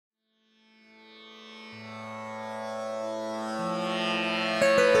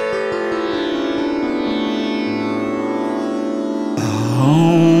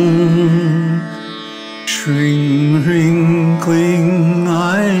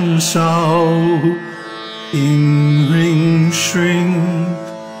sao, ing ring shring,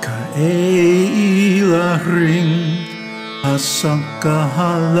 ka eila ring,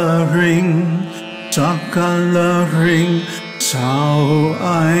 asakahala ring, sakala ring, sao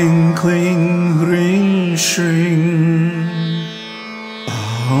ein kling ring shring.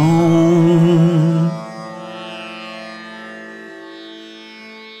 Om.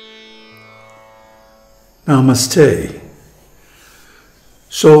 Namaste.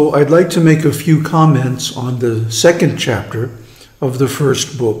 So I'd like to make a few comments on the second chapter of the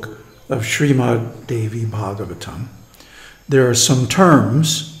first book of Śrīmad Devī Bhāgavatam. There are some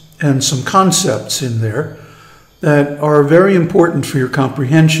terms and some concepts in there that are very important for your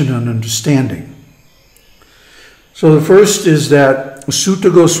comprehension and understanding. So the first is that Suta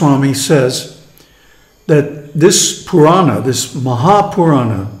Goswami says that this Purana, this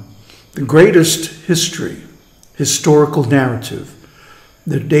Mahābhārata, the greatest historical narrative,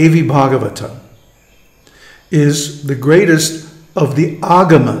 the Devī Bhāgavatam, is the greatest of the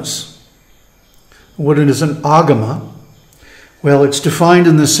āgamas. What is an āgama? Well, it's defined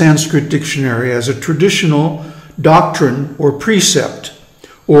in the Sanskrit dictionary as a traditional doctrine or precept,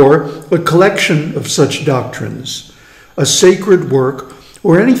 or a collection of such doctrines, a sacred work,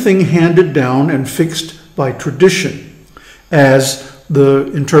 or anything handed down and fixed by tradition as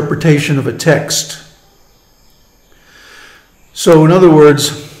the interpretation of a text. So in other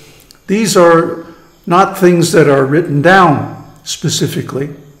words, these are not things that are written down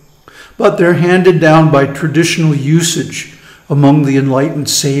specifically, but they're handed down by traditional usage among the enlightened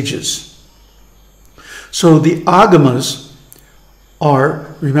sages. So the āgamas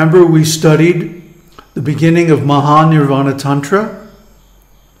are, remember we studied the beginning of Mahānirvāna Tantra?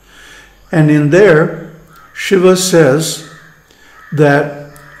 And in there, Shiva says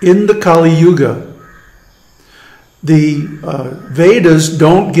that in the Kali Yuga, the Vedas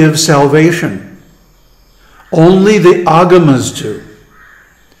don't give salvation. Only the āgamas do.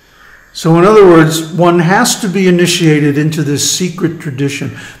 So in other words, one has to be initiated into this secret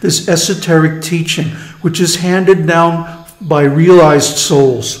tradition, this esoteric teaching, which is handed down by realized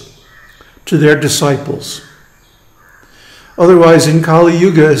souls to their disciples. Otherwise, in Kali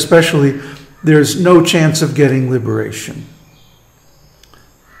Yuga especially, there's no chance of getting liberation.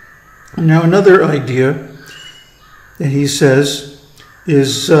 Now another idea that he says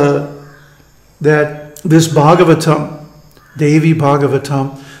is that this Bhāgavatam, Devī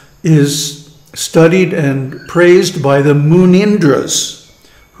Bhāgavatam, is studied and praised by the munīndras.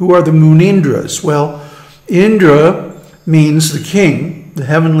 Who are the munīndras? Well, Indra means the king, the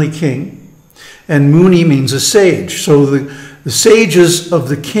heavenly king, and Muni means a sage. So the sages of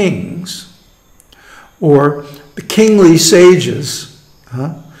the kings, or the kingly sages,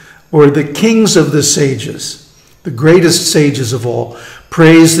 or the kings of the sages, the greatest sages of all,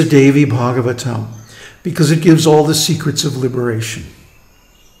 praise the Devī Bhāgavatam because it gives all the secrets of liberation.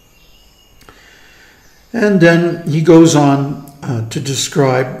 And then he goes on to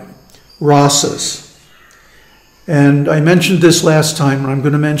describe rasas. And I mentioned this last time, and I'm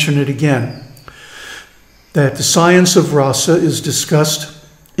going to mention it again, that the science of rasa is discussed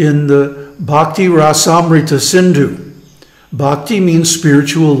in the Bhakti Rasamrita Sindhu. Bhakti means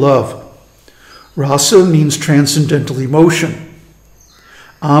spiritual love. Rasa means transcendental emotion.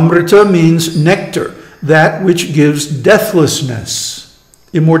 Amrita means nectar, that which gives deathlessness,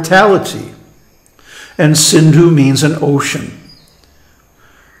 immortality. And Sindhu means an ocean.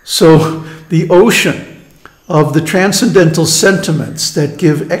 So the ocean of the transcendental sentiments that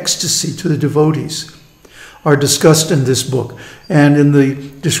give ecstasy to the devotees are discussed in this book. And in the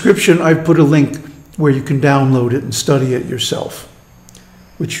description, I've put a link where you can download it and study it yourself,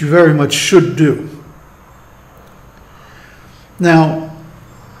 which you very much should do. Now,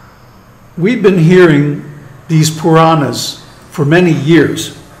 we've been hearing these Puranas for many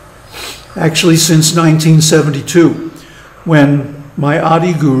years, actually since 1972, when my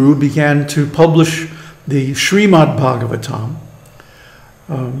Adi Guru began to publish the Śrīmad Bhāgavatam,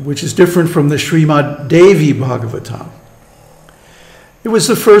 which is different from the Śrīmad Devī Bhāgavatam. It was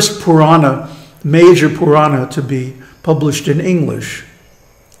the first Purana, major Purana, to be published in English.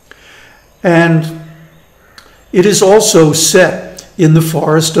 And it is also set in the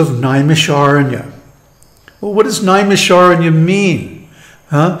forest of Naimiṣ āranya. Well, what does Naimiṣ āranya mean?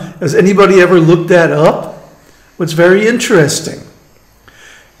 Has anybody ever looked that up? Well, it's very interesting.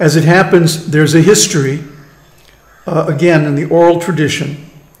 As it happens, there's a history, again in the oral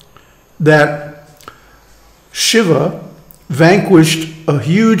tradition, that Shiva vanquished a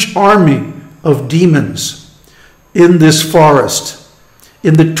huge army of demons in this forest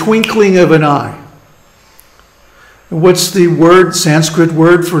in the twinkling of an eye. And what's the word, Sanskrit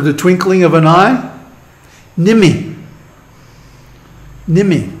word for the twinkling of an eye? Nimi.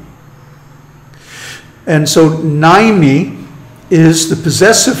 Nimi. And so Naimi is the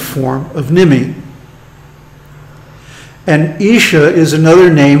possessive form of Nimi. And Isha is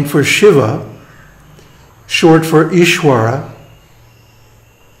another name for Shiva, short for Ishwara.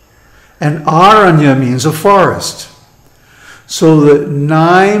 And āranya means a forest. So the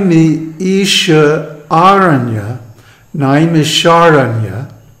Naimiṣ āranya,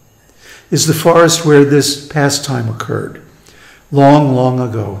 Naimiṣ is the forest where this pastime occurred, long, long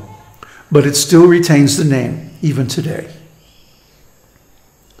ago. But it still retains the name, even today.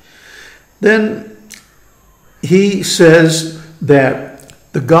 Then he says that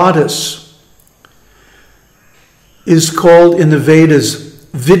the goddess is called in the Vedas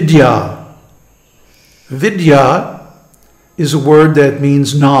vidyā. Vidyā is a word that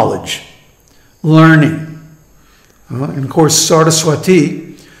means knowledge, learning. And of course,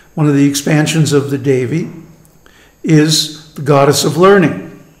 Saraswati, one of the expansions of the Devī, is the goddess of learning.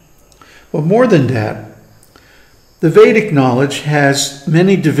 But more than that, the Vedic knowledge has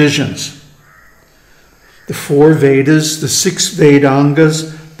many divisions. The 4 Vedas, the 6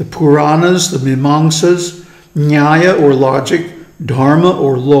 Vedangas, the Puranas, the Mimāmsas, Nyāya or logic, dharma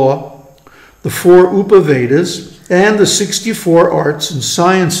or law, the 4 Upavedas, and the 64 arts and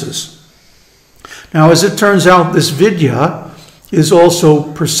sciences. Now, as it turns out, this vidyā is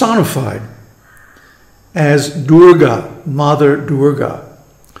also personified as Durgā, Mother Durgā.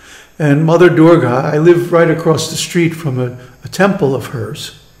 And Mother Durgā, I live right across the street from a temple of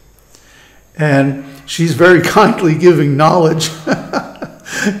hers. And she's very kindly giving knowledge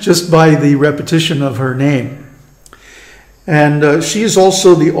just by the repetition of her name. And she is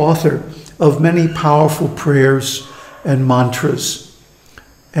also the author of many powerful prayers and mantras.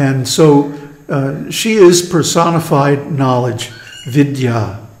 And so she is personified knowledge,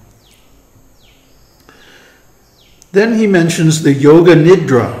 vidyā. Then he mentions the Yoga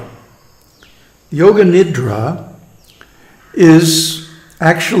Nidra. Yoga Nidra is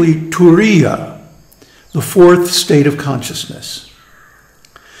actually turiya, the 4th state of consciousness.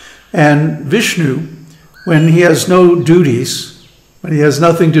 And Vishnu, when he has no duties, when he has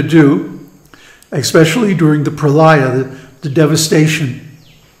nothing to do, especially during the pralaya, the devastation,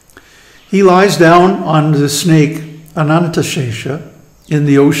 he lies down on the snake Anantashesha in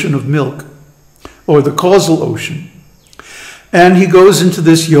the ocean of milk, or the causal ocean, and he goes into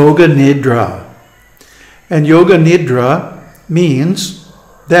this Yoga Nidra. And Yoga Nidra means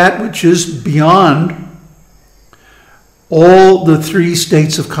that which is beyond all the 3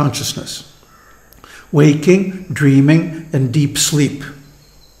 states of consciousness: waking, dreaming, and deep sleep.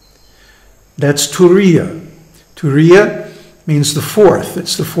 That's turiya. Turiya means the 4th.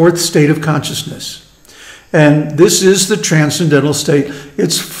 It's the 4th state of consciousness. And this is the transcendental state.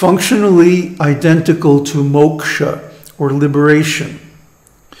 It's functionally identical to moksha, or liberation.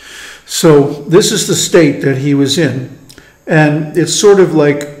 So this is the state that he was in. And it's sort of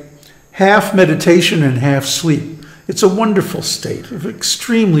like half meditation and half sleep. It's a wonderful state, an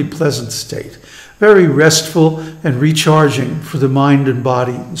extremely pleasant state, very restful and recharging for the mind and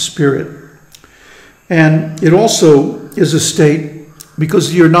body and spirit. And it also is a state,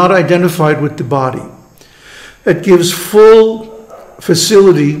 because you're not identified with the body, that gives full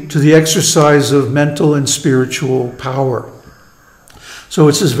facility to the exercise of mental and spiritual power. So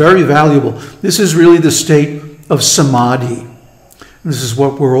it's just very valuable. This is really the state of samadhi. This is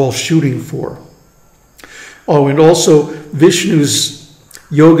what we're all shooting for. Oh, and also Vishnu's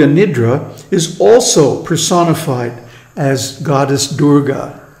Yoga Nidra is also personified as Goddess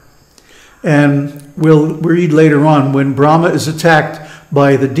Durgā. And we'll read later on, when Brahma is attacked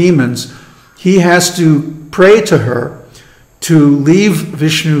by the demons, he has to pray to her to leave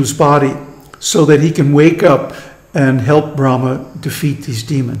Vishnu's body so that he can wake up and help Brahma defeat these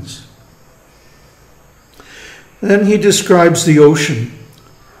demons. Then he describes the ocean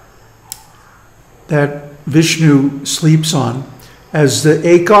that Vishnu sleeps on as the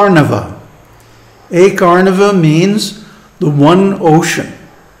Ekarnava. Ekarnava means the one ocean.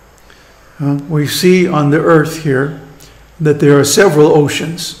 We see on the earth here that there are several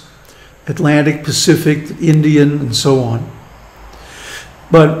oceans: Atlantic, Pacific, Indian, and so on.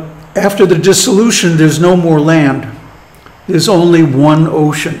 But after the dissolution, there's no more land. There's only one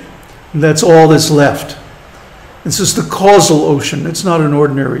ocean. And that's all that's left. This is the causal ocean. It's not an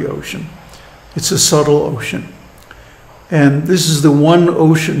ordinary ocean. It's a subtle ocean. And this is the one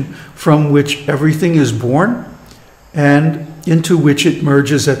ocean from which everything is born and into which it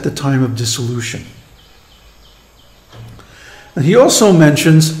merges at the time of dissolution. And he also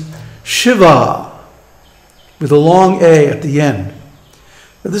mentions Shiva, with a long A at the end.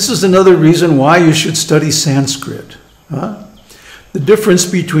 This is another reason why you should study Sanskrit. The difference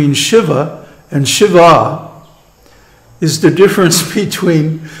between Shiva and Shiva is the difference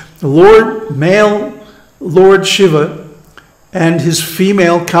between the male Lord Shiva and his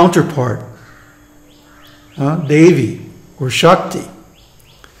female counterpart, Devī or Shakti.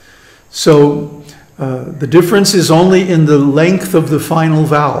 So the difference is only in the length of the final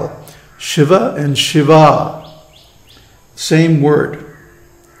vowel. Shiva and Shiva, same word.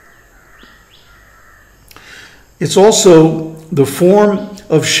 It's also the form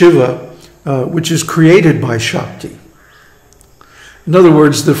of Shiva which is created by Shakti. In other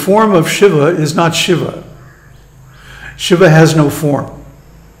words, the form of Shiva is not Shiva. Shiva has no form.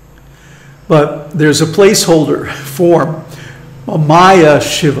 But there's a placeholder form, a Maya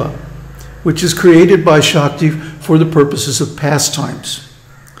Shiva, which is created by Shakti for the purposes of pastimes.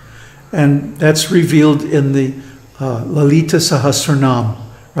 And that's revealed in the Lalita Sahasranam,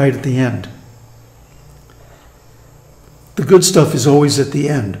 right at the end. The good stuff is always at the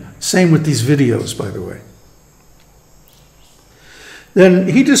end. Same with these videos, by the way. Then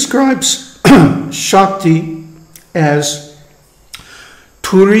he describes Shakti as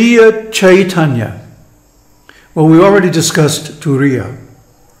Turiya Chaitanya. Well, we already discussed Turiya.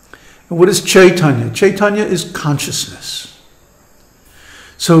 And what is Chaitanya? Chaitanya is consciousness.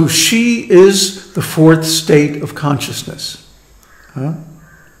 So she is the fourth state of consciousness.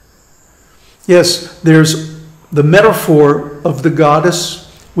 Yes, there's the metaphor of the goddess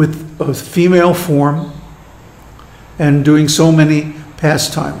with a female form and doing so many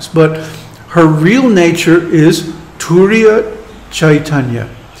pastimes. But her real nature is Turiya Chaitanya,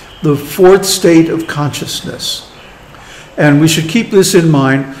 the fourth state of consciousness. And we should keep this in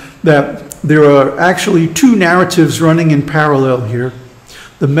mind, that there are actually two narratives running in parallel here,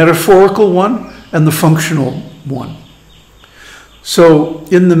 the metaphorical one and the functional one. So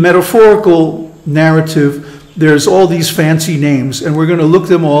in the metaphorical narrative, there's all these fancy names, and we're going to look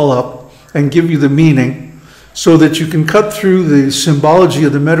them all up and give you the meaning so that you can cut through the symbology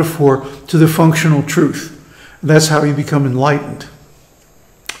of the metaphor to the functional truth. That's how you become enlightened.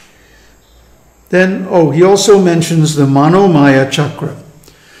 Then, he also mentions the Manomaya chakra.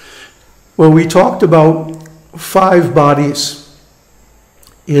 Well, we talked about 5 bodies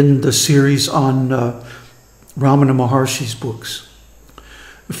in the series on Ramana Maharshi's books.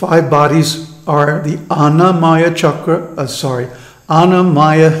 The 5 bodies are the Annamaya chakra,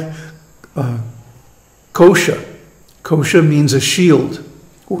 Annamaya kosha. Kosha means a shield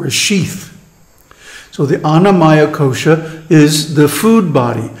or a sheath. So the Annamaya kosha is the food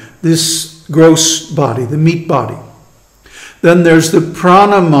body, this gross body, the meat body. Then there's the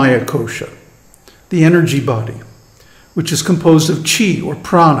Pranamaya kosha, the energy body, which is composed of chi or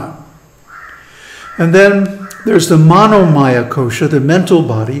prana. And then there's the Manomaya kosha, the mental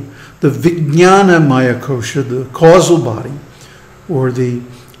body, the Vijnana-maya kosha, the causal body, or the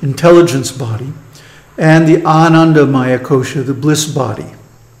intelligence body, and the Ananda-maya kosha, the bliss body.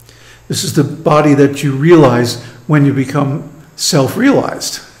 This is the body that you realize when you become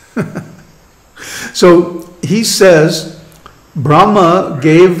self-realized. So he says, Brahma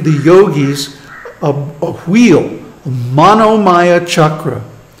gave the yogis a wheel, a Manomaya chakra.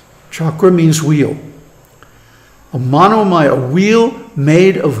 Chakra means wheel. A Manomaya, a wheel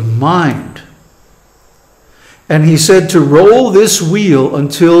made of mind. And he said to roll this wheel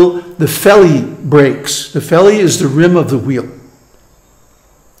until the felly breaks. The felly is the rim of the wheel.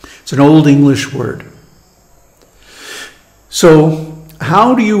 It's an old English word. So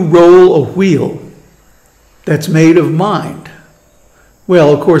how do you roll a wheel that's made of mind?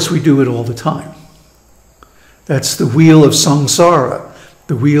 Well, of course, we do it all the time. That's the wheel of samsara,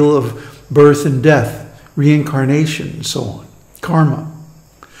 the wheel of birth and death, reincarnation, and so on, karma.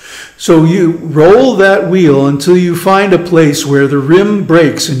 So you roll that wheel until you find a place where the rim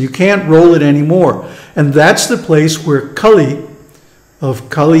breaks and you can't roll it anymore. And that's the place where Kali, of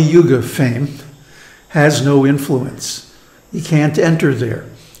Kali Yuga fame, has no influence. You can't enter there.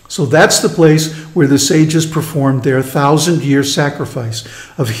 So that's the place where the sages performed their 1,000-year sacrifice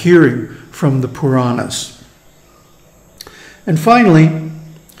of hearing from the Puranas. And finally,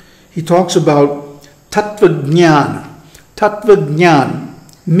 he talks about tattva jnana. Tattva jnana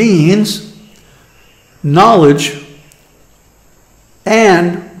means knowledge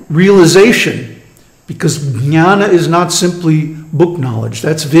and realization, because jnana is not simply book knowledge,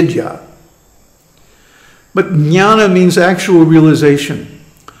 that's vidyā. But jnana means actual realization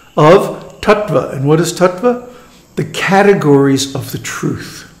of tattva. And what is tattva? The categories of the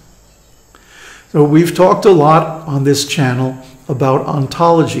truth. So we've talked a lot on this channel about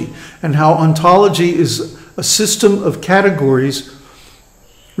ontology and how ontology is a system of categories,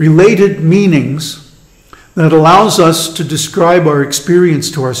 related meanings, that allows us to describe our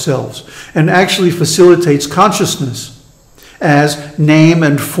experience to ourselves and actually facilitates consciousness as name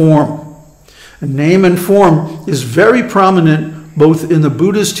and form. And name and form is very prominent both in the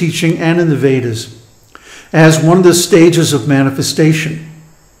Buddha's teaching and in the Vedas as one of the stages of manifestation.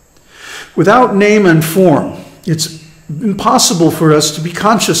 Without name and form, it's impossible for us to be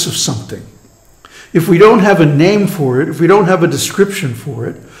conscious of something. If we don't have a name for it, if we don't have a description for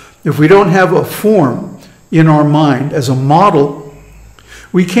it, if we don't have a form in our mind as a model,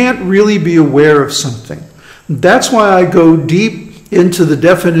 we can't really be aware of something. That's why I go deep into the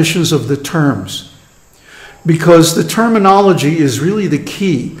definitions of the terms, because the terminology is really the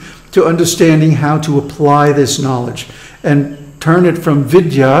key to understanding how to apply this knowledge and turn it from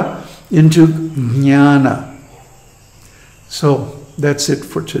vidyā into jnana. So that's it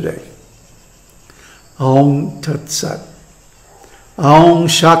for today. Om Tat Sat. Om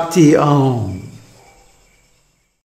Shakti Om.